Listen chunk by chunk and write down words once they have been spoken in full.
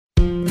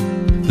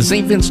The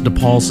St. Vincent de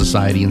Paul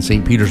Society in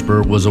St.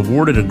 Petersburg was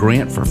awarded a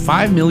grant for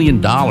 $5 million.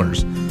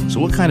 So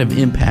what kind of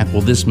impact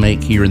will this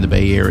make here in the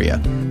Bay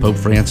Area? Pope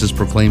Francis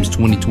proclaims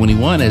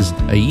 2021 as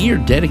a year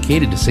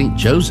dedicated to St.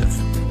 Joseph.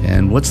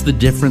 And what's the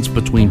difference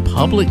between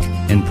public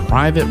and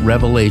private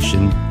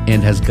revelation,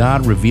 and has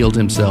God revealed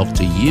himself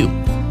to you?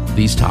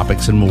 These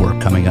topics and more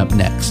coming up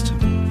next.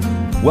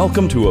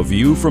 Welcome to A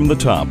View from the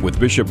Top with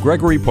Bishop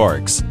Gregory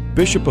Parks,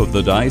 Bishop of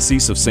the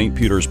Diocese of St.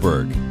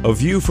 Petersburg. A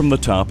View from the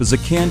Top is a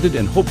candid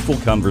and hopeful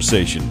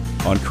conversation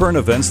on current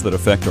events that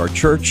affect our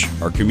church,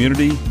 our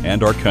community,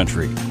 and our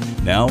country.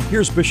 Now,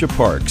 here's Bishop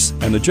Parks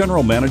and the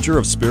General Manager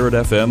of Spirit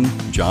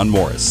FM, John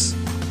Morris.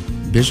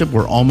 Bishop,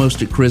 we're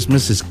almost at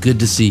Christmas. It's good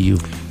to see you.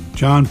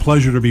 John,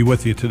 pleasure to be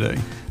with you today.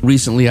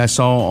 Recently, I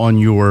saw on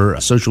your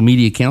social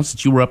media accounts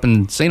that you were up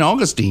in St.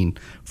 Augustine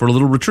for a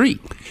little retreat.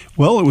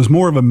 Well, it was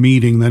more of a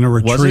meeting than a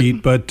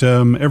retreat, but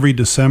every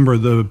December,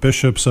 the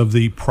bishops of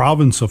the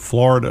province of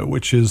Florida,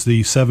 which is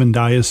the 7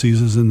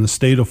 dioceses in the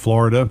state of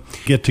Florida,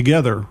 get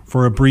together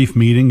for a brief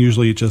meeting.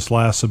 Usually it just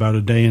lasts about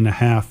a day and a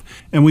half.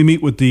 And we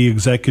meet with the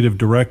executive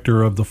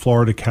director of the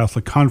Florida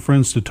Catholic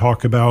Conference to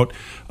talk about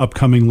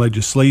upcoming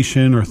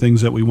legislation or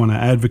things that we want to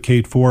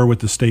advocate for with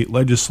the state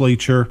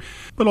legislature.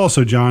 But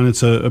also, John,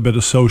 it's a bit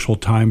of social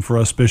time for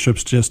us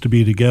bishops just to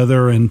be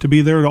together and to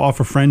be there to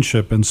offer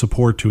friendship and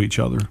support to each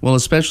other. Well,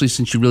 especially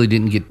since you really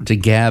didn't get to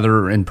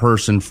gather in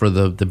person for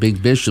the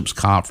big bishops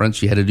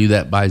conference. You had to do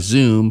that by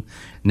Zoom.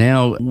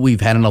 Now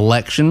we've had an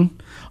election,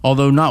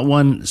 although not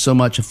one so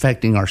much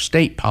affecting our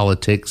state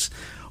politics.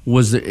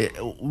 Was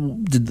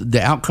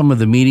the outcome of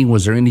the meeting,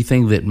 was there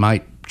anything that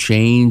might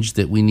change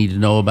that we need to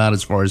know about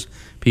as far as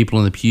people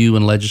in the pew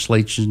and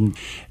legislation?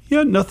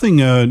 Yeah,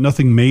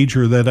 nothing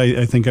major that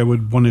I think I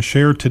would want to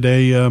share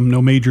today.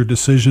 No major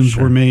decisions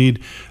were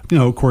made.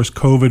 Of course,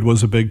 COVID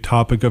was a big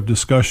topic of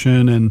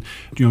discussion, and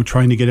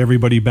trying to get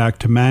everybody back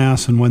to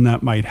Mass and when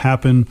that might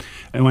happen.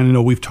 And I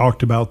know we've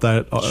talked about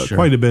that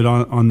quite a bit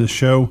on this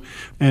show,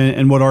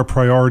 and what our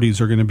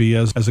priorities are going to be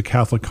as a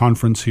Catholic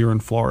conference here in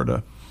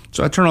Florida.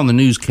 So I turned on the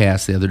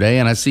newscast the other day,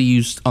 and I see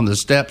you on the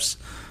steps.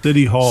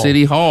 City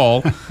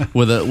Hall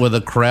with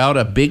a crowd,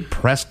 a big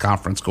press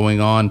conference going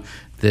on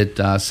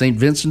that St.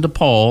 Vincent de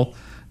Paul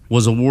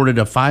was awarded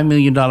a $5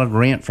 million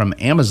grant from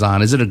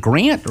Amazon. Is it a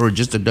grant or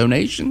just a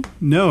donation?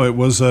 No,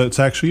 it's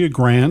actually a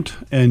grant.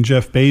 And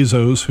Jeff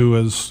Bezos, who,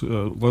 as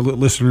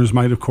listeners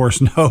might of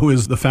course know,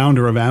 is the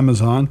founder of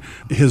Amazon.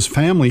 His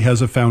family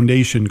has a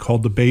foundation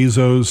called the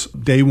Bezos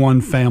Day One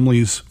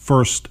Families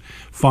First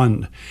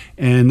Fund.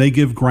 And they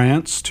give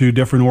grants to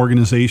different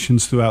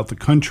organizations throughout the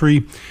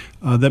country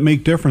that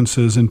make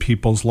differences in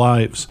people's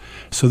lives.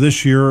 So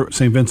this year,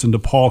 St. Vincent de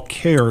Paul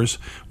Cares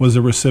was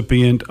a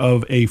recipient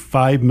of a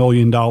 $5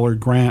 million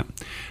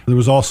grant. There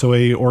was also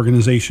an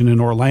organization in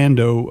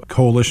Orlando,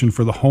 Coalition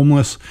for the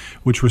Homeless,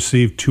 which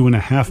received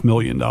 $2.5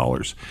 million.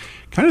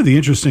 Kind of the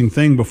interesting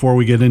thing before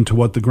we get into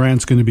what the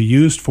grant's going to be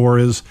used for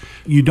is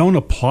you don't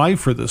apply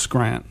for this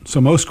grant.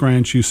 So most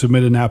grants, you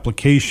submit an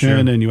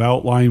application and you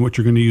outline what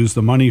you're going to use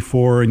the money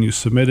for, and you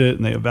submit it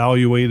and they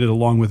evaluate it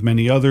along with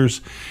many others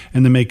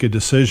and then make a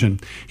decision.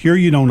 Here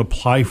you don't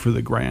apply for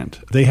the grant.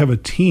 They have a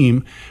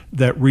team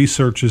that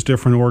researches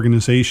different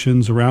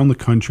organizations around the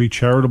country,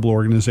 charitable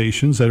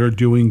organizations that are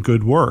doing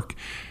good work,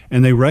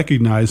 and they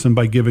recognize them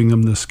by giving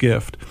them this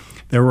gift.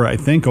 There were, I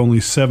think, only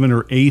 7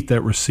 or 8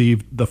 that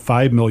received the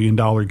 $5 million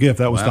gift.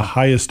 That was the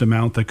highest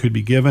amount that could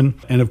be given.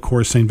 And of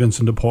course, St.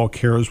 Vincent de Paul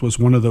Cares was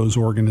one of those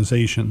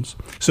organizations.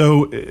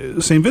 So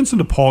St.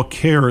 Vincent de Paul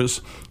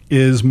Cares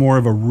is more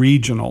of a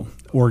regional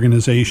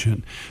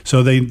organization.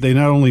 So they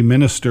not only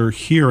minister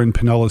here in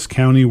Pinellas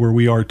County where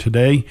we are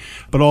today,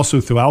 but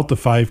also throughout the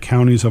 5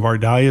 counties of our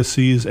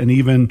diocese and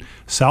even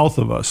south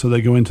of us. So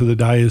they go into the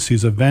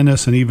Diocese of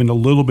Venice and even a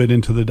little bit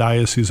into the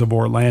Diocese of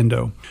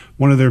Orlando.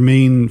 One of their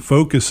main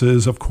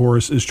focuses, of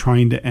course, is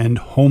trying to end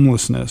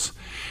homelessness.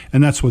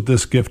 And that's what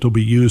this gift will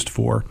be used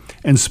for.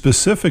 And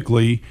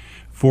specifically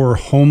for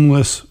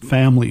homeless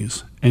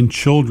families and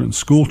children,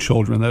 school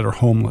children that are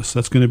homeless.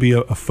 That's going to be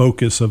a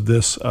focus of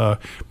this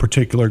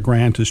particular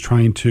grant, is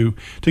trying to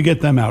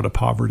get them out of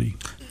poverty.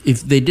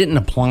 If they didn't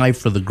apply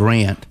for the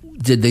grant,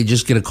 did they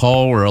just get a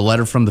call or a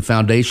letter from the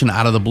foundation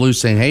out of the blue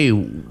saying, hey,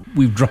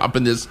 we've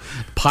dropping this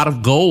pot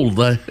of gold,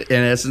 in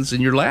essence,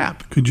 in your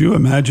lap? Could you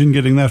imagine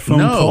getting that phone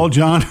call,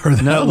 John, or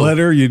that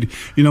letter? You'd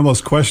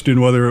almost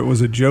question whether it was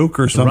a joke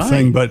or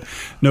something, but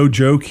no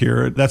joke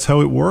here. That's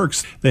how it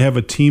works. They have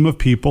a team of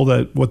people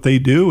that what they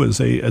do is,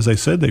 as I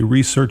said, they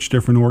research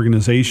different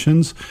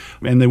organizations,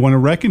 and they want to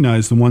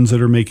recognize the ones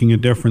that are making a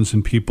difference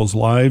in people's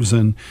lives.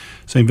 And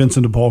St.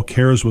 Vincent de Paul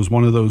Cares was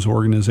one of those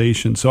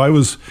organizations. So I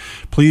was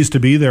pleased to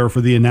be there for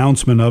the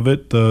announcement of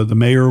it. The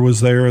mayor was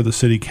there. The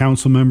city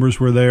council members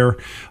were there.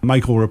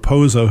 Michael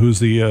Raposa, who's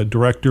the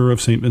director of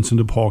St. Vincent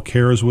de Paul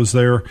Cares, was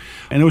there.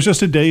 And it was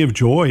just a day of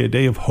joy, a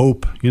day of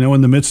hope,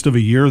 in the midst of a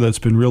year that's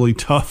been really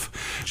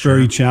tough,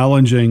 very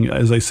challenging.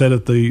 As I said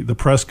at the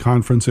press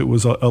conference, it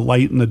was a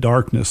light in the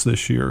darkness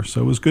this year.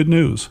 So it was good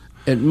news.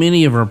 At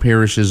many of our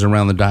parishes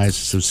around the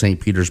Diocese of St.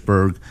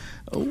 Petersburg,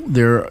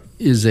 there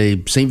is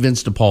a St.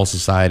 Vincent de Paul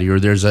Society, or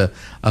there's a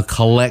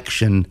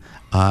collection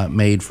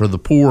made for the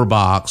poor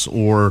box,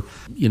 or,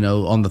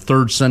 on the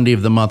third Sunday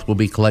of the month, we'll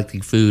be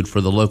collecting food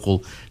for the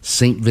local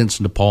St.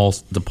 Vincent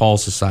de Paul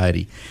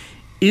Society.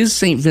 Is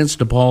St. Vincent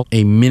de Paul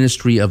a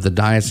ministry of the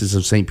Diocese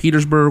of St.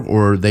 Petersburg,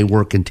 or they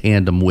work in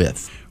tandem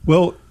with?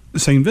 Well,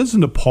 St.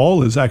 Vincent de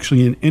Paul is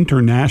actually an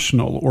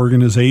international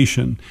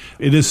organization.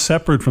 It is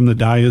separate from the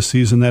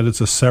diocese in that it's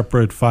a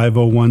separate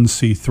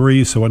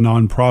 501c3, so a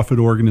nonprofit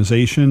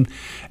organization.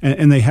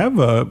 And they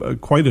have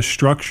quite a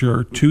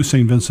structure to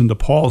St. Vincent de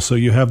Paul. So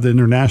you have the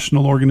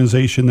international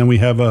organization, then we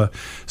have a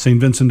St.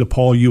 Vincent de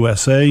Paul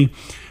USA.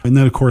 And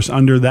then, of course,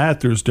 under that,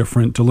 there's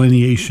different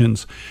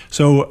delineations.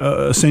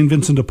 So St.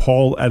 Vincent de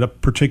Paul at a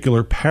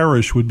particular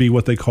parish would be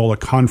what they call a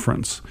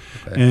conference.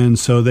 Okay. And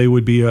so they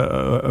would be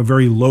a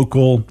very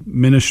local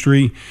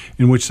ministry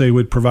in which they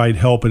would provide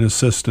help and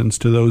assistance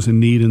to those in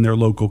need in their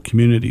local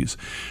communities.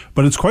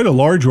 But it's quite a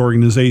large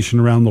organization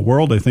around the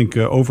world. I think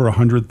over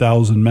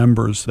 100,000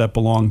 members that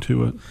belong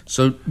to it.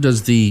 So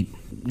does the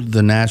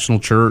national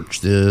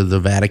church, the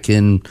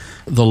Vatican,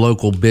 the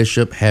local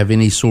bishop have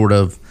any sort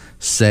of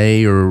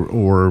say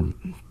or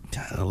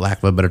lack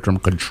of a better term,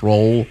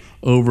 control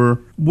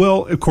over?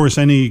 Well, of course,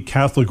 any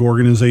Catholic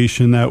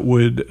organization that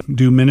would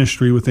do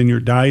ministry within your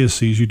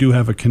diocese, you do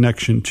have a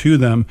connection to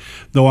them,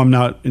 though I'm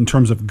not, in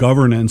terms of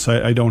governance,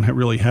 I don't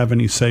really have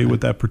any say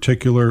with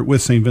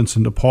with St.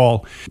 Vincent de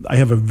Paul. I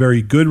have a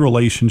very good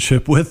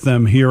relationship with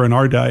them here in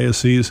our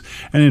diocese,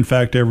 and in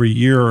fact, every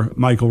year,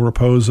 Michael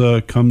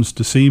Raposa comes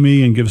to see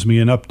me and gives me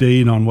an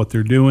update on what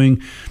they're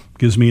doing,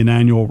 gives me an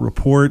annual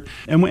report,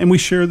 and we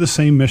share the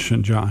same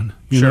mission, John.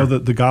 You know,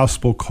 that the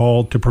gospel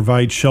called to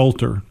provide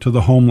shelter to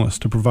the homeless,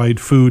 to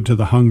provide food to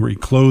the hungry,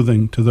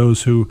 clothing to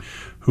those who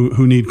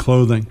need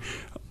clothing.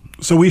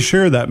 So we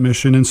share that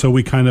mission, and so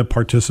we kind of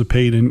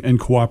participate and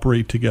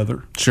cooperate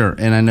together. Sure,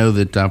 and I know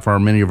that for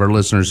many of our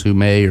listeners who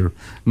may or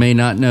may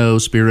not know,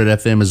 Spirit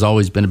FM has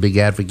always been a big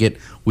advocate.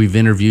 We've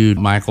interviewed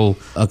Michael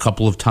a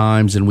couple of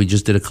times, and we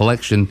just did a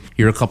collection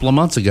here a couple of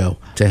months ago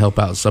to help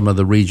out some of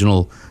the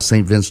regional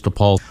St. Vincent de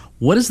Paul.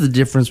 What is the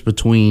difference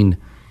between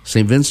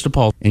St. Vincent de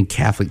Paul and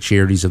Catholic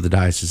Charities of the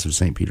Diocese of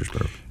St.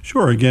 Petersburg?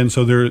 Sure. Again,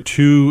 so there are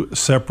two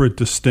separate,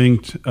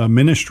 distinct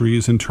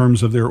ministries in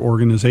terms of their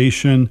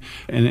organization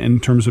and in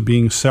terms of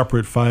being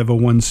separate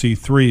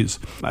 501c3s.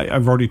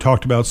 I've already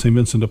talked about St.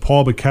 Vincent de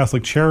Paul, but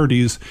Catholic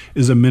Charities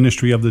is a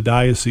ministry of the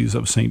Diocese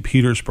of St.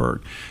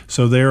 Petersburg.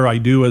 So there I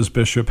do, as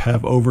bishop,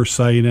 have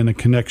oversight and a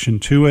connection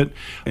to it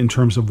in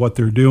terms of what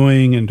they're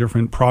doing and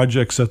different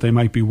projects that they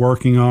might be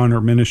working on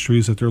or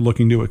ministries that they're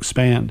looking to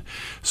expand.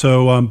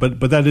 So, but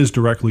that is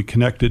directly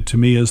connected to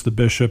me as the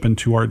bishop and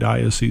to our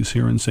diocese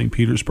here in St.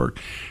 Petersburg.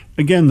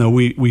 Again, though,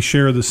 we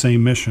share the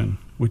same mission,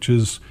 which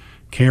is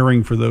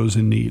caring for those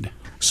in need.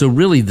 So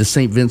really, the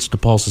St. Vincent de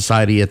Paul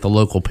Society at the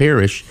local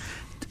parish,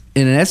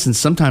 in essence,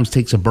 sometimes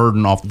takes a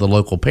burden off the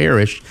local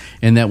parish,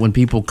 and that when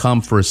people come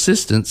for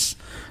assistance,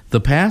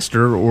 the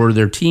pastor or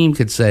their team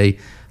could say,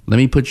 let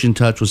me put you in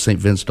touch with St.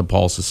 Vincent de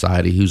Paul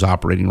Society, who's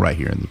operating right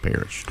here in the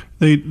parish.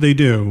 They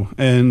do,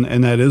 and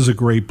that is a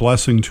great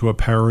blessing to a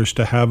parish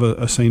to have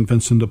a St.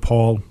 Vincent de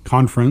Paul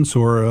conference,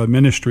 or a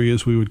ministry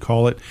as we would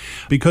call it,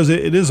 because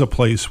it is a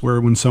place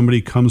where when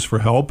somebody comes for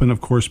help, and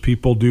of course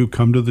people do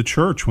come to the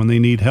church when they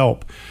need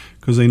help,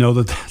 because they know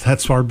that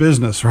that's our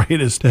business, right,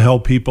 is to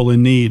help people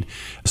in need.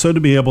 So to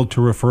be able to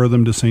refer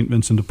them to St.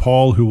 Vincent de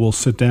Paul, who will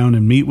sit down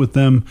and meet with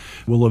them,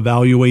 will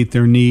evaluate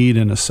their need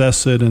and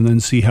assess it, and then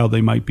see how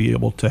they might be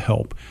able to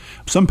help.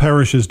 Some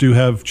parishes do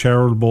have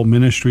charitable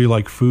ministry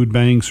like food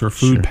banks or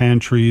food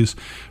pantries,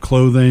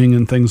 clothing,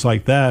 and things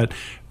like that.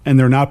 And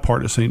they're not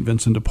part of St.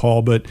 Vincent de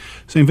Paul, but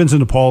St. Vincent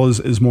de Paul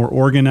is more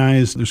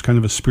organized. There's kind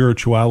of a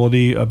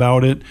spirituality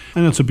about it,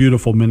 and it's a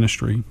beautiful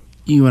ministry.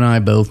 You and I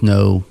both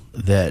know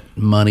that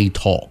money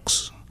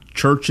talks.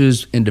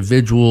 Churches,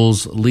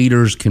 individuals,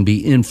 leaders can be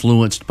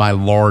influenced by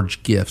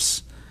large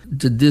gifts.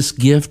 Did this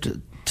gift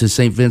to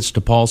St. Vincent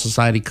de Paul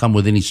Society come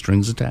with any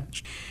strings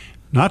attached?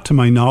 Not to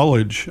my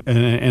knowledge,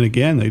 and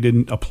again, they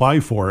didn't apply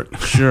for it.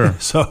 Sure.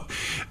 So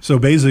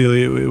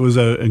basically, it was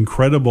an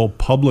incredible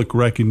public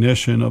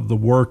recognition of the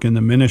work and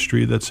the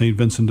ministry that St.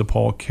 Vincent de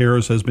Paul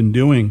Cares has been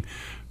doing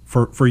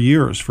for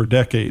years, for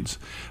decades.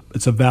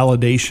 It's a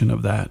validation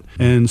of that.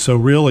 And so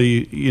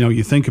really,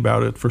 you think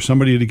about it, for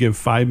somebody to give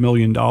 $5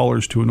 million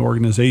to an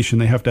organization,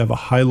 they have to have a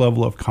high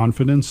level of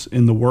confidence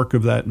in the work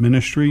of that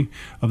ministry,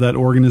 of that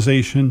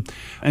organization.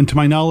 And to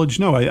my knowledge,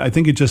 no, I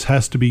think it just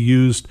has to be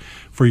used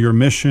for your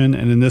mission.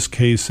 And in this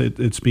case,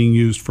 it's being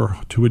used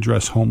to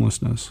address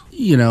homelessness.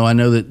 I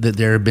know that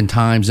there have been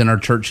times in our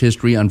church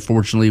history,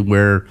 unfortunately,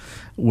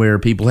 where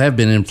people have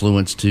been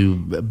influenced to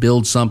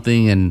build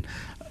something and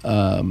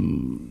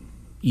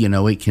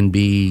it can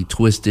be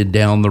twisted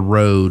down the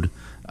road.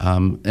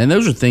 And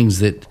those are things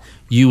that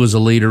you as a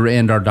leader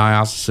and our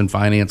diocesan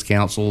finance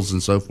councils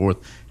and so forth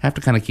have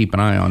to kind of keep an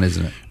eye on,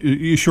 isn't it?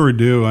 You sure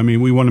do. I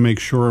mean, we want to make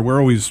sure we're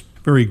always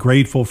very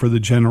grateful for the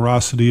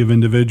generosity of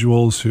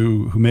individuals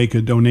who make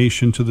a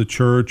donation to the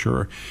church,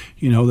 or,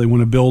 they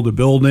want to build a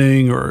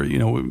building, or,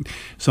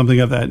 something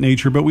of that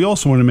nature. But we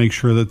also want to make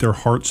sure that their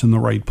heart's in the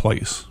right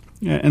place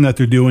and that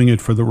they're doing it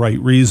for the right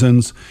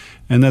reasons,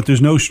 and that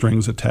there's no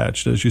strings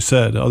attached, as you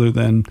said, other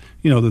than,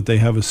 that they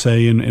have a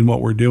say in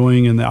what we're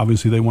doing, and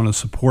obviously they want to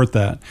support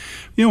that.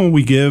 When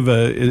we give,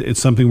 it's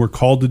something we're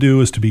called to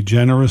do, is to be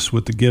generous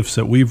with the gifts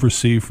that we've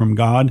received from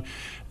God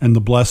and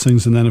the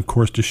blessings, and then, of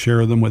course, to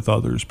share them with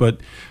others. But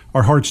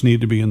our hearts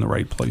need to be in the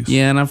right place.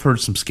 Yeah, and I've heard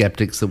some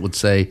skeptics that would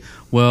say,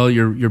 well,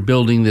 you're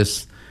building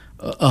this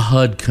a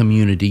HUD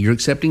community. You're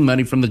accepting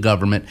money from the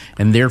government,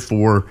 and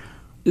therefore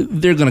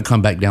they're going to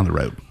come back down the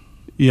road.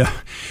 Yeah.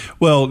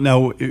 Well,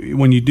 now,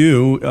 when you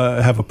do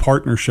have a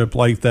partnership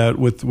like that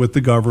with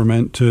the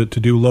government to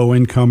do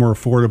low-income or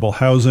affordable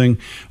housing,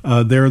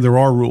 there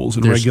are rules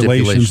and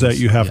regulations that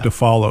you have to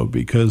follow,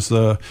 because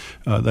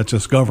that's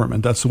just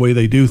government. That's the way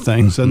they do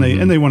things, and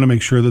they want to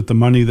make sure that the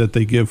money that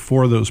they give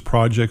for those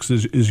projects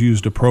is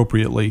used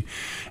appropriately.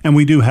 And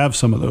we do have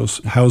some of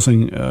those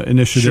housing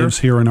initiatives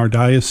here in our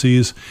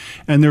diocese,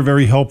 and they're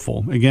very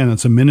helpful. Again,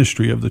 it's a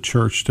ministry of the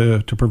church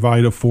to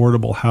provide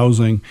affordable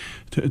housing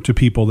to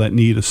people that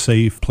need a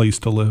safe place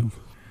to live.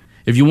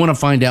 If you want to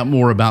find out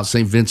more about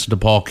St. Vincent de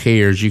Paul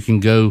Cares, you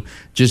can go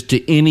just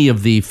to any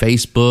of the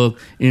Facebook,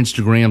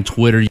 Instagram,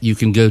 Twitter. You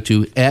can go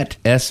to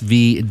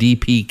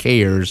 @SVDP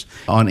Cares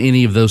on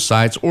any of those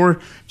sites, or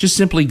just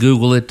simply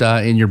Google it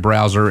in your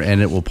browser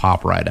and it will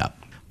pop right up.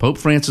 Pope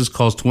Francis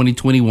calls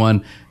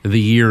 2021 the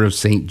year of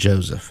St.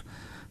 Joseph.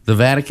 The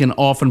Vatican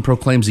often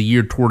proclaims a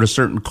year toward a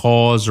certain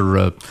cause,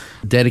 or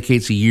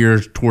dedicates a year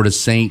toward a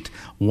saint.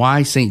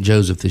 Why St.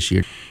 Joseph this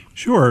year?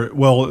 Sure.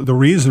 Well, the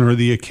reason or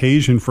the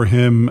occasion for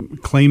him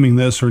claiming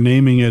this or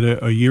naming it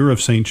a year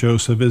of St.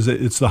 Joseph is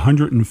that it's the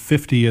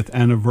 150th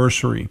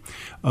anniversary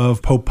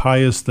of Pope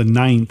Pius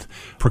IX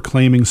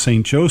proclaiming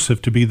St.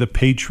 Joseph to be the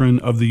patron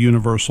of the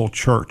Universal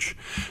Church.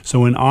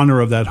 So in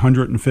honor of that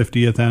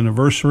 150th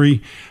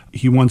anniversary,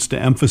 he wants to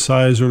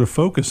emphasize or to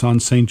focus on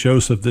St.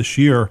 Joseph this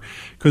year,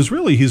 because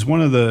really he's one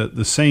of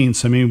the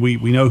saints. I mean, we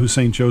know who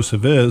St.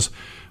 Joseph is.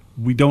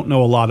 We don't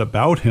know a lot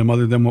about him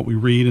other than what we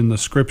read in the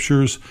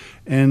scriptures.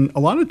 And a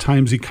lot of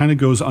times he kind of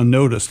goes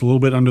unnoticed, a little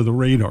bit under the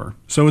radar.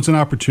 So it's an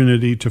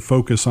opportunity to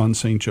focus on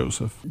St.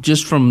 Joseph.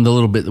 Just from the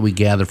little bit that we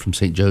gather from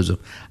St. Joseph,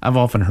 I've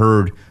often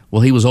heard,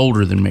 well, he was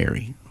older than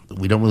Mary.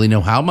 We don't really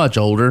know how much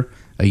older,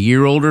 a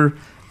year older.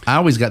 I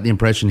always got the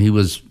impression he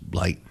was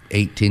like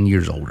 8-10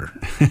 years older.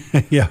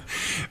 Yeah.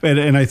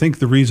 And I think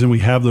the reason we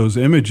have those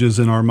images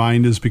in our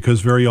mind is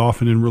because very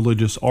often in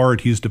religious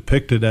art, he's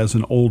depicted as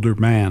an older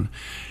man.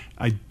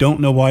 I don't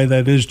know why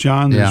that is,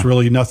 John. There's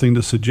really nothing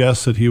to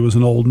suggest that he was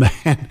an old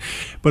man.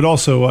 But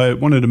also, I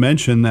wanted to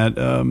mention that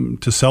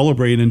to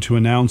celebrate and to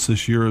announce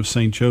this year of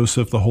St.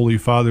 Joseph, the Holy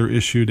Father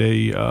issued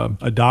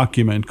a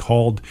document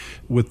called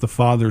With the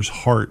Father's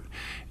Heart.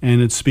 And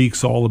it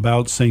speaks all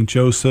about St.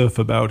 Joseph,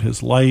 about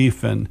his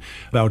life and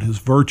about his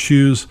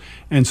virtues.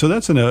 And so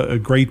that's a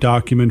great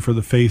document for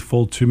the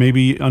faithful to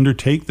maybe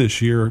undertake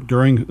this year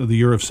during the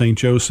year of St.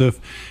 Joseph,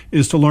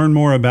 is to learn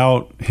more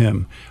about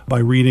him by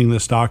reading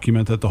this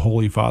document that the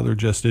Holy Father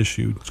just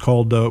issued. It's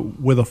called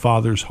With a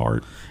Father's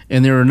Heart.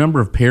 And there are a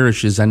number of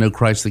parishes. I know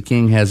Christ the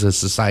King has a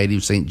Society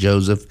of St.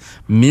 Joseph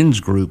men's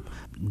group.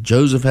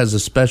 Joseph has a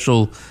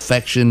special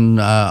affection,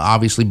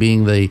 obviously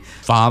being the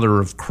father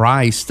of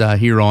Christ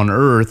here on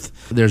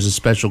earth. There's a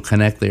special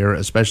connect there,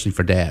 especially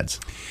for dads.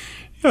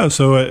 Yeah,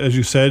 so as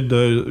you said,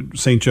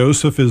 St.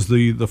 Joseph is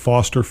the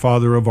foster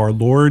father of our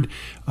Lord.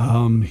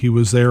 He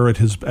was there at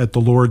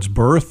the Lord's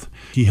birth.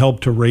 He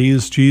helped to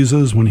raise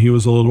Jesus when he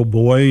was a little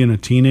boy and a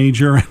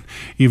teenager,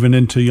 even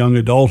into young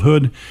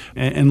adulthood.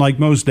 And like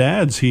most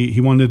dads, he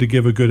wanted to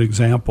give a good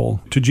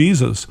example to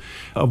Jesus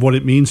of what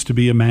it means to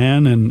be a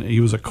man. And he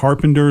was a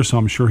carpenter, so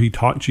I'm sure he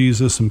taught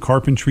Jesus some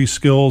carpentry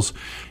skills.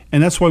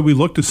 And that's why we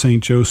look to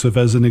St. Joseph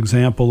as an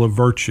example of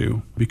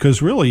virtue,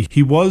 because really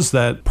he was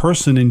that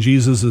person in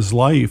Jesus'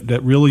 life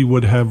that really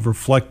would have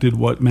reflected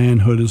what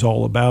manhood is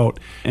all about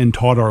and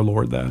taught our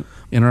Lord that.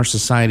 In our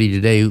society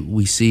today,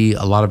 we see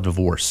a lot of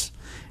divorce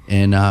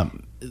and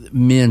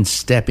men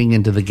stepping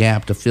into the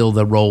gap to fill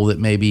the role that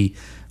maybe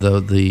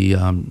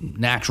the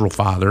natural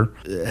father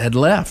had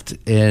left.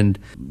 And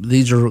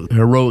these are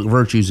heroic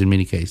virtues in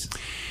many cases.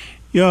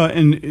 Yeah,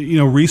 and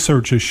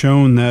research has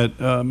shown that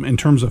in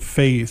terms of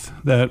faith,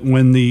 that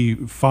when the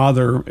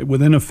father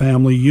within a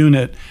family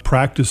unit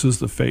practices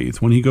the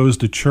faith, when he goes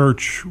to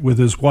church with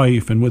his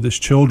wife and with his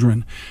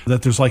children,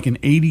 that there's like an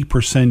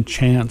 80%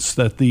 chance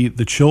that the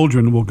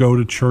children will go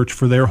to church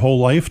for their whole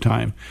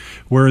lifetime.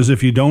 Whereas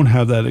if you don't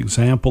have that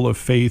example of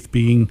faith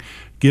being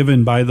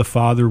given by the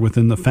father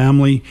within the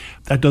family,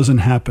 that doesn't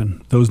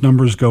happen. Those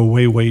numbers go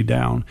way, way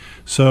down.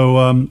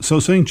 So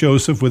St.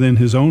 Joseph within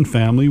his own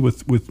family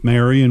with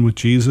Mary and with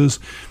Jesus,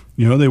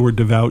 They were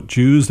devout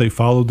Jews. They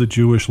followed the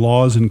Jewish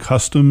laws and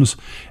customs,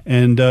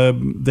 and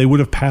they would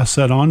have passed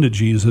that on to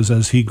Jesus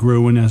as he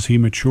grew and as he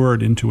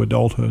matured into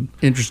adulthood.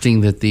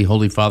 Interesting that the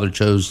Holy Father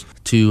chose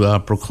to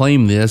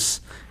proclaim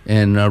this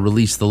and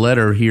release the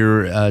letter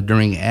here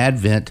during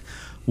Advent,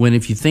 when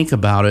if you think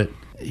about it,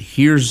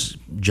 here's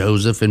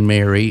Joseph and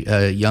Mary,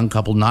 a young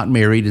couple not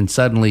married, and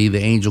suddenly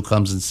the angel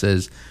comes and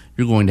says,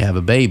 you're going to have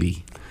a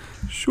baby.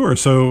 Sure.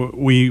 So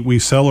we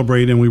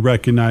celebrate and we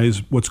recognize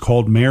what's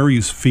called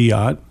Mary's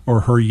fiat,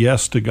 or her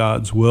yes to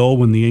God's will,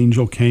 when the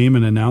angel came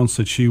and announced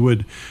that she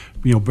would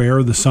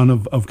bear the Son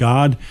of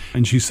God.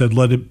 And she said,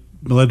 let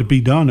it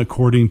be done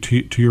according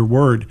to your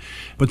word.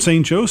 But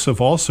St.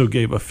 Joseph also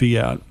gave a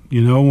fiat.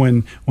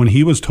 When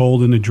he was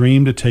told in a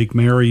dream to take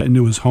Mary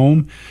into his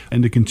home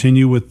and to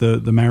continue with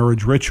the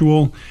marriage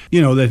ritual,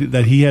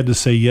 that he had to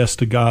say yes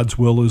to God's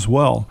will as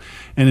well.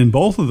 And in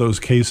both of those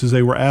cases,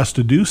 they were asked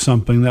to do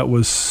something that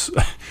was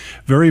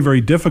very, very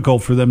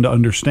difficult for them to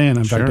understand.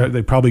 In fact,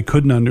 they probably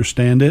couldn't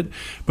understand it,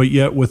 but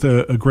yet with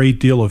a great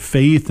deal of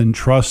faith and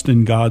trust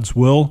in God's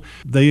will,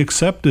 they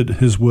accepted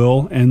his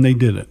will and they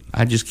did it.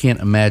 I just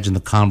can't imagine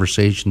the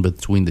conversation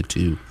between the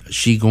two.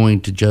 She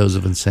going to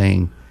Joseph and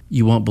saying,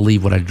 you won't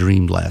believe what I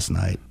dreamed last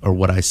night or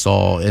what I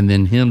saw. And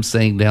then him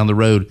saying down the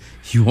road,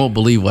 you won't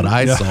believe what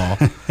I saw.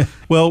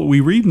 Well,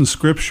 we read in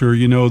Scripture,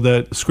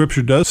 that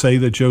Scripture does say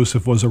that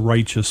Joseph was a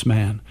righteous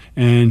man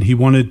and he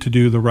wanted to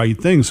do the right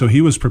thing. So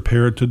he was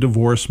prepared to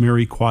divorce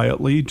Mary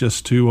quietly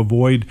just to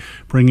avoid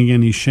bringing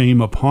any shame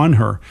upon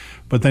her.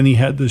 But then he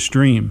had this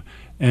dream.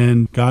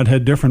 And God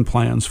had different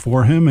plans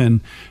for him.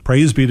 And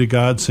praise be to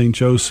God, St.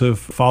 Joseph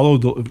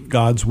followed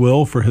God's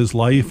will for his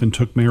life and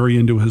took Mary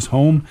into his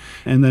home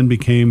and then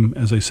became,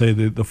 as I say,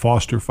 the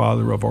foster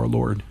father of our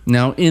Lord.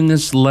 Now, in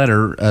this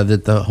letter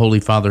that the Holy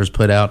Father has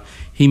put out,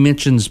 he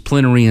mentions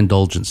plenary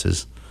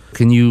indulgences.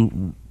 Can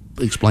you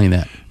explain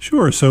that?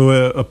 Sure. So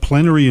a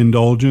plenary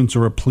indulgence,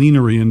 or a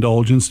plenary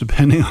indulgence,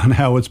 depending on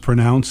how it's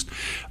pronounced,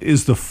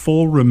 is the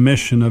full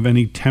remission of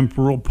any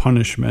temporal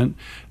punishment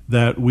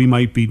that we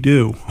might be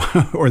due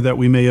or that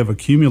we may have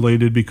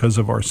accumulated because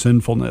of our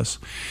sinfulness.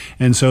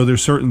 And so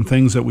there's certain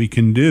things that we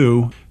can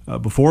do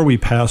before we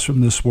pass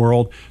from this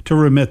world to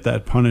remit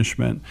that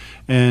punishment.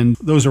 And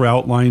those are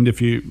outlined,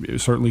 if you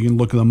certainly can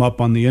look them up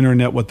on the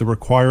internet, what the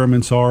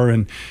requirements are.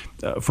 And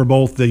for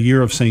both the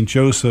year of St.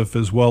 Joseph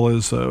as well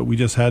as we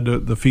just had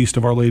the Feast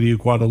of Our Lady of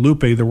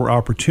Guadalupe, there were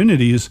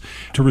opportunities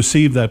to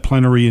receive that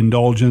plenary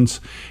indulgence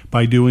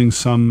by doing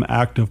some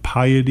act of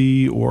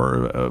piety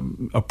or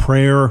a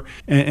prayer.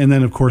 And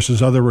then, of course,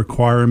 there's other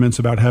requirements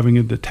about having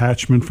a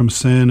detachment from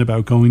sin,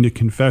 about going to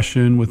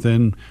confession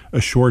within a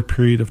short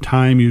period of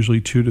time,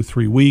 usually 2 to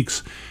 3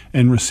 weeks,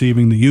 and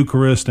receiving the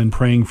Eucharist and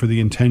praying for the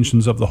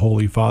intentions of the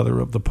Holy Father,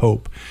 of the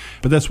Pope.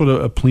 But that's what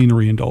a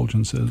plenary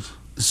indulgence is.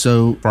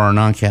 So for our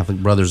non-Catholic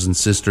brothers and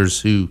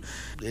sisters who,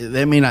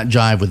 they may not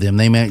jive with them,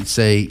 they might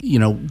say,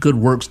 good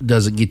works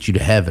doesn't get you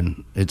to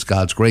heaven. It's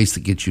God's grace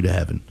that gets you to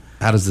heaven.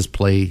 How does this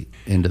play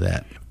into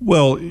that?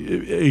 Well,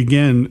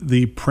 again,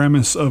 the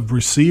premise of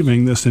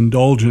receiving this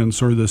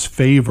indulgence or this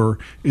favor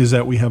is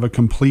that we have a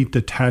complete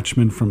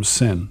detachment from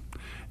sin.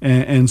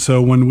 And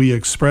so when we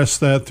express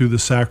that through the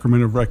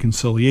sacrament of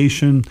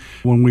reconciliation,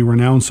 when we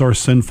renounce our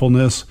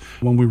sinfulness,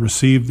 when we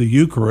receive the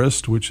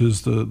Eucharist, which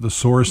is the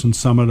source and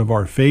summit of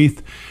our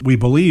faith, we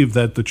believe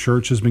that the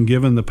Church has been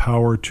given the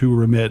power to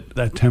remit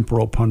that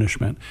temporal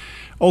punishment.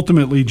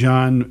 Ultimately,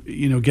 John,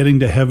 getting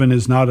to heaven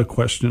is not a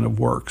question of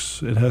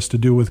works. It has to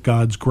do with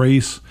God's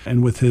grace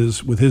and with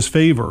his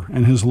favor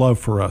and his love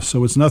for us.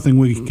 So it's nothing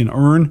we can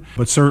earn,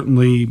 but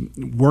certainly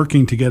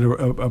working to get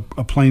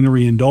a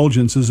plenary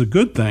indulgence is a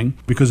good thing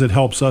because it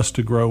helps us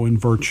to grow in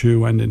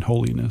virtue and in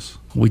holiness.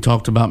 We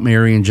talked about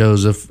Mary and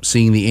Joseph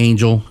seeing the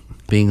angel,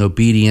 being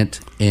obedient,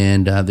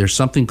 and there's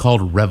something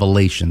called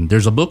Revelation.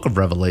 There's a book of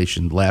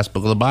Revelation, the last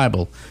book of the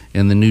Bible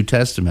in the New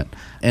Testament,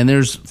 and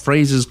there's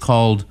phrases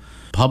called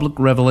public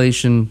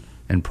revelation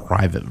and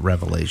private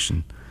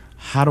revelation.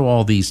 How do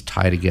all these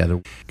tie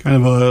together? Kind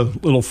of a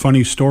little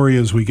funny story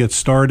as we get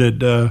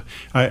started.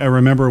 I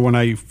remember when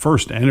I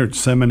first entered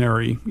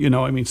seminary,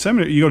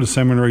 seminary, you go to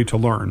seminary to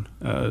learn,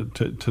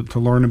 to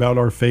learn about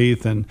our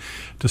faith and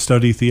to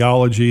study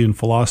theology and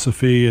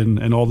philosophy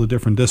and all the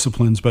different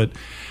disciplines. But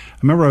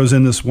I remember I was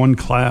in this one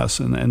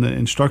class, and the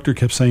instructor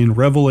kept saying,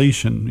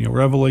 revelation.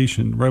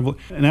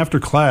 And after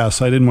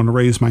class, I didn't want to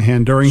raise my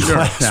hand during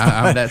class.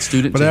 I'm that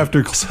student, but too.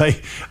 after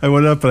class, I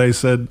went up and I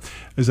said,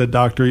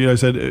 Doctor, I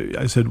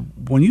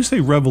said, when you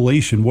say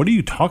revelation, what are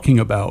you talking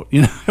about?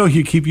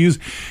 You keep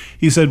using.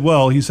 He said,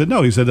 no. He said,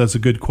 that's a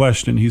good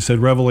question. He said,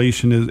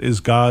 revelation is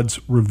God's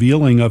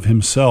revealing of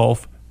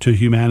himself to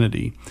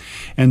humanity.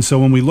 And so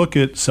when we look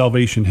at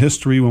salvation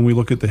history, when we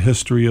look at the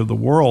history of the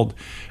world,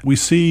 we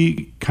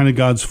see kind of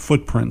God's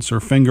footprints or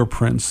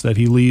fingerprints that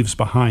he leaves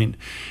behind.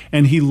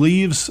 And he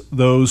leaves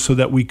those so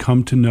that we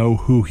come to know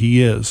who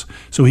he is.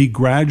 So he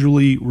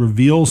gradually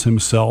reveals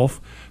himself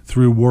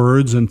through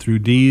words and through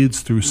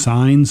deeds, through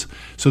signs,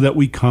 so that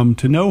we come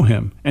to know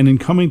him. And in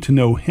coming to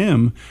know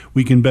him,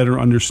 we can better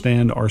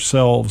understand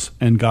ourselves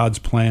and God's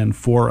plan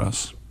for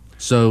us.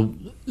 So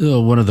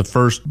one of the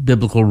first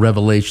biblical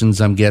revelations,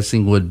 I'm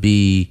guessing, would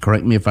be,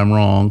 correct me if I'm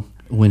wrong,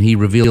 when he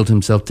revealed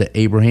himself to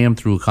Abraham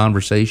through a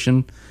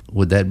conversation.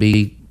 Would that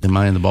be, am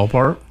I in the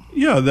ballpark?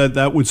 Yeah,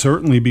 that would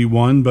certainly be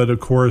one. But of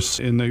course,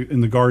 in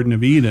the Garden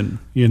of Eden,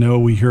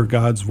 we hear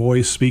God's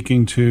voice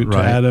speaking to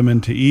Adam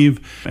and to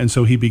Eve. And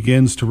so he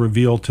begins to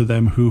reveal to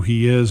them who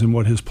he is and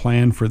what his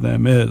plan for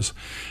them is.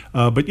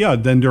 But yeah,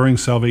 then during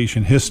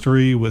salvation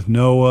history with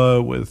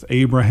Noah, with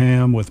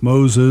Abraham, with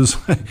Moses,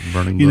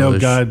 burning bush.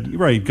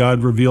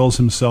 God reveals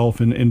himself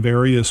in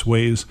various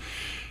ways.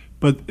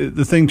 But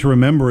the thing to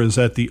remember is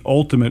that the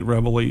ultimate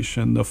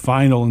revelation, the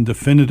final and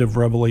definitive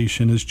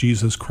revelation, is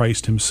Jesus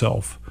Christ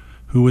himself,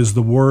 who is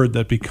the Word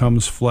that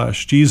becomes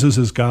flesh. Jesus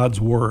is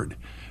God's Word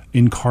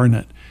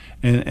incarnate.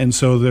 And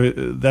so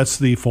that's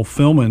the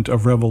fulfillment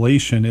of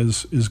Revelation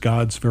is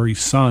God's very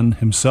Son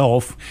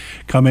himself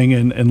coming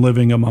and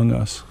living among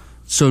us.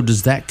 So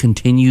does that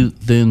continue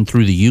then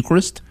through the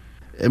Eucharist?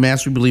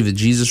 Mass, we believe that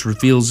Jesus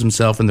reveals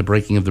himself in the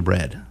breaking of the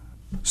bread.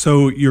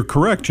 So you're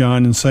correct,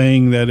 John, in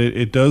saying that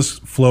it does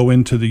flow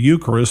into the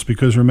Eucharist,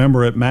 because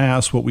remember, at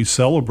Mass, what we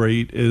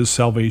celebrate is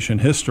salvation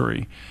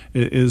history.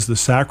 It is the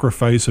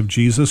sacrifice of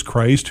Jesus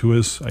Christ, who,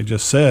 as I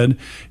just said,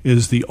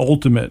 is the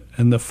ultimate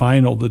and the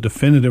final, the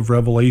definitive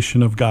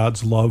revelation of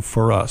God's love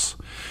for us.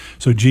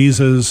 So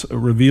Jesus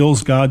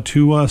reveals God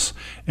to us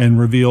and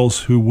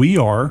reveals who we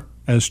are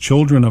as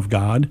children of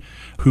God,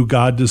 who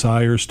God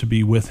desires to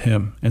be with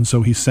him. And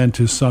so he sent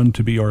his Son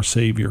to be our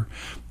Savior.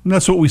 And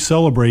that's what we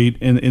celebrate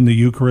in the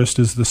Eucharist,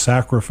 is the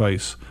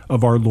sacrifice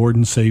of our Lord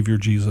and Savior,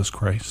 Jesus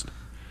Christ.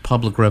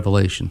 Public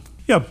revelation.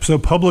 Yeah, so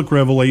public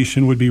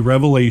revelation would be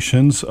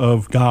revelations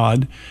of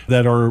God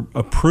that are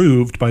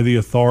approved by the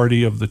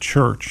authority of the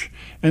Church.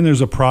 And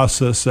there's a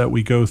process that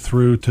we go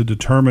through to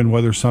determine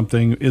whether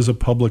something is a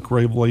public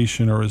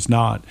revelation or is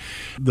not.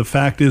 The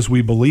fact is,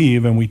 we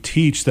believe and we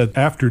teach that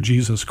after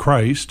Jesus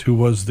Christ, who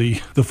was the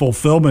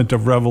fulfillment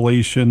of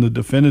revelation, the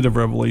definitive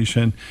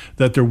revelation,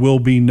 that there will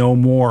be no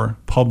more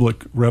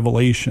public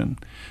revelation.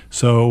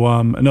 So,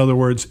 in other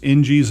words,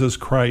 in Jesus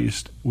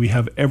Christ, we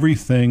have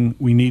everything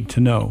we need to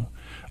know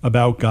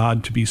about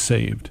God to be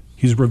saved.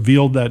 He's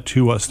revealed that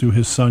to us through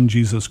his Son,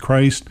 Jesus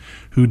Christ,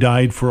 who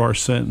died for our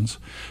sins.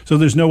 So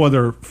there's no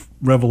other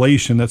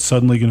revelation that's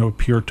suddenly going to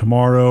appear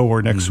tomorrow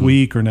or next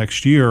week or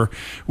next year,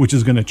 which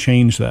is going to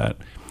change that.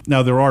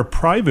 Now, there are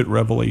private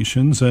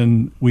revelations,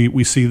 and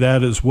we see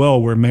that as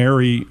well, where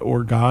Mary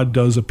or God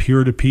does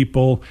appear to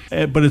people,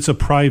 but it's a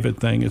private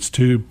thing. It's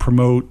to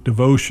promote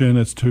devotion.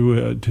 It's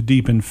to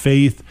deepen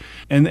faith,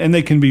 and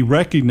they can be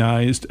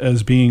recognized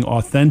as being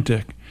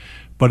authentic.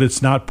 But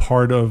it's not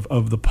part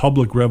of the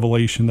public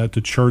revelation that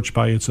the Church,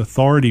 by its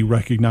authority,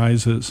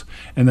 recognizes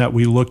and that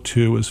we look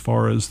to as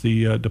far as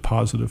the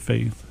deposit of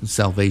faith.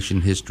 Salvation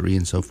history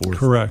and so forth.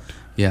 Correct.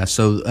 Yeah,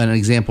 so an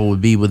example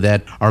would be with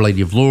that Our Lady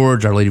of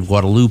Lourdes, Our Lady of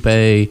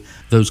Guadalupe,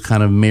 those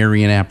kind of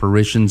Marian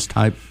apparitions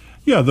type.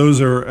 Yeah, those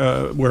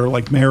are where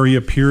like Mary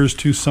appears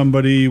to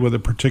somebody with a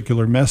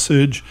particular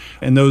message,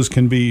 and those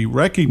can be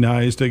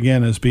recognized,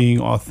 again, as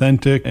being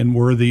authentic and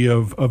worthy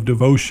of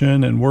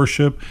devotion and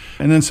worship.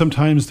 And then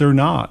sometimes they're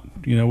not.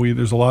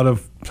 There's a lot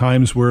of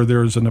times where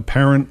there's an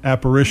apparent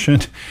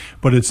apparition,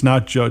 but it's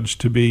not judged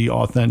to be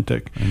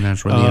authentic. And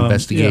that's where the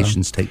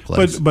investigations take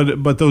place.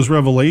 But those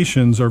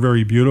revelations are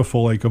very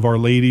beautiful, like of Our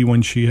Lady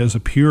when she has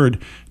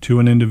appeared to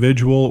an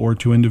individual or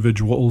to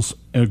individuals,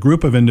 a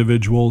group of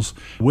individuals,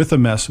 with a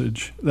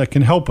message that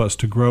can help us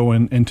to grow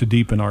and to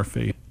deepen our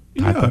faith.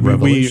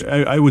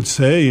 I would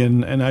say,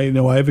 and I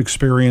know I've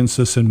experienced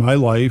this in my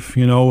life,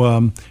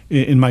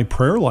 in my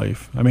prayer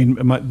life. I mean,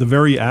 the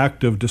very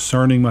act of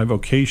discerning my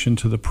vocation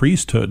to the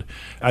priesthood,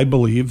 I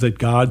believe that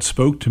God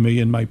spoke to me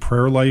in my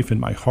prayer life, in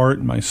my heart,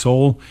 in my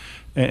soul,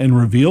 and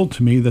revealed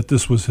to me that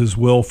this was his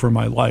will for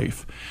my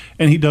life.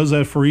 And he does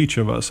that for each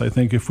of us. I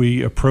think if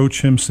we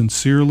approach him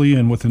sincerely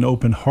and with an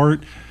open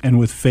heart and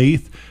with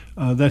faith,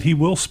 that he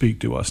will speak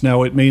to us.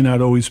 Now, it may not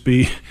always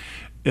be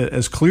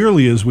as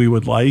clearly as we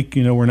would like.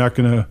 We're not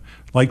going to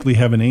likely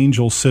have an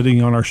angel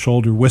sitting on our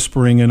shoulder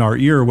whispering in our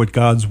ear what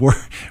God's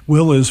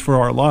will is for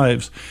our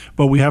lives.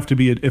 But we have to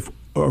be, if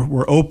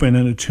we're open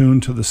and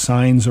attuned to the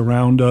signs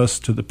around us,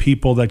 to the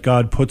people that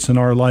God puts in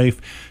our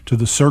life, to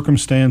the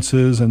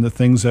circumstances and the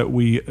things that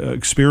we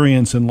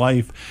experience in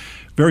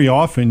life, very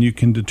often you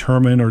can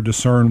determine or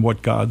discern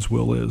what God's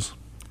will is.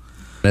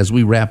 As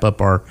we wrap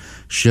up our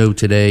show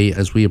today,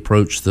 as we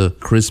approach the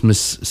Christmas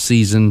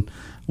season,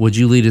 would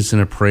you lead us in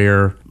a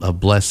prayer, a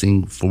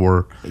blessing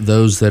for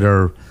those that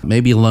are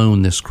maybe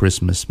alone this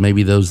Christmas,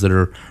 maybe those that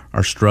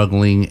are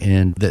struggling,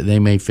 and that they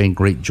may find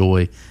great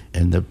joy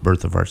in the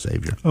birth of our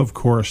Savior? Of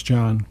course,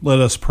 John. Let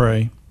us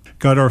pray.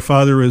 God our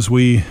Father, as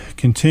we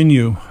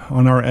continue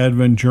on our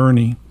Advent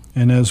journey,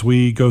 and as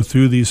we go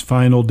through these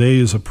final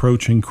days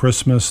approaching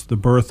Christmas, the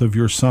birth of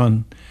your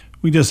Son,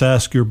 we just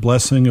ask your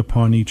blessing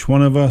upon each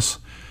one of us,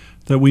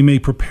 that we may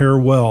prepare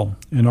well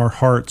in our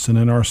hearts and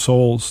in our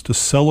souls to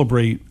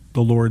celebrate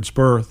the Lord's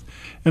birth,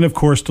 and of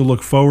course to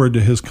look forward to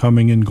his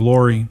coming in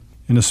glory.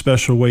 In a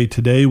special way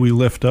today, we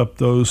lift up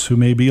those who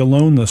may be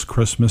alone this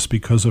Christmas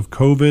because of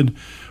COVID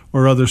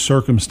or other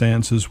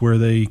circumstances where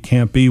they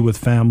can't be with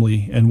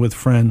family and with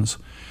friends.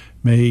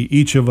 May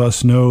each of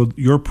us know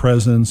your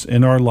presence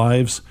in our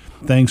lives,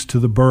 thanks to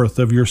the birth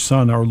of your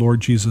Son, our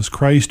Lord Jesus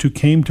Christ, who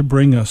came to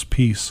bring us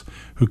peace,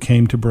 who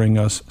came to bring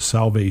us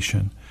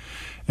salvation.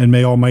 And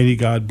may Almighty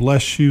God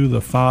bless you,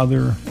 the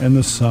Father, and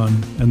the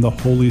Son, and the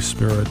Holy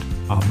Spirit.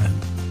 Amen.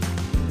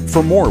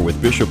 For more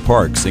with Bishop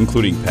Parks,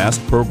 including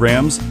past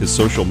programs, his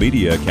social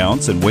media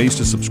accounts, and ways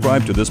to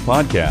subscribe to this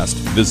podcast,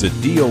 visit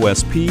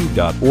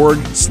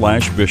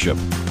dosp.org/bishop.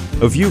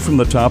 A View from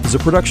the Top is a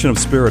production of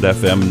Spirit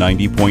FM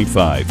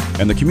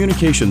 90.5 and the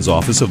Communications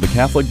Office of the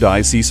Catholic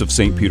Diocese of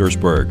St.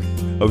 Petersburg.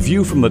 A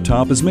View from the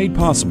Top is made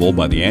possible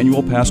by the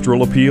annual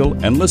Pastoral Appeal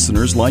and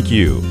listeners like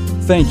you.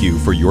 Thank you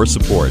for your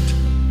support.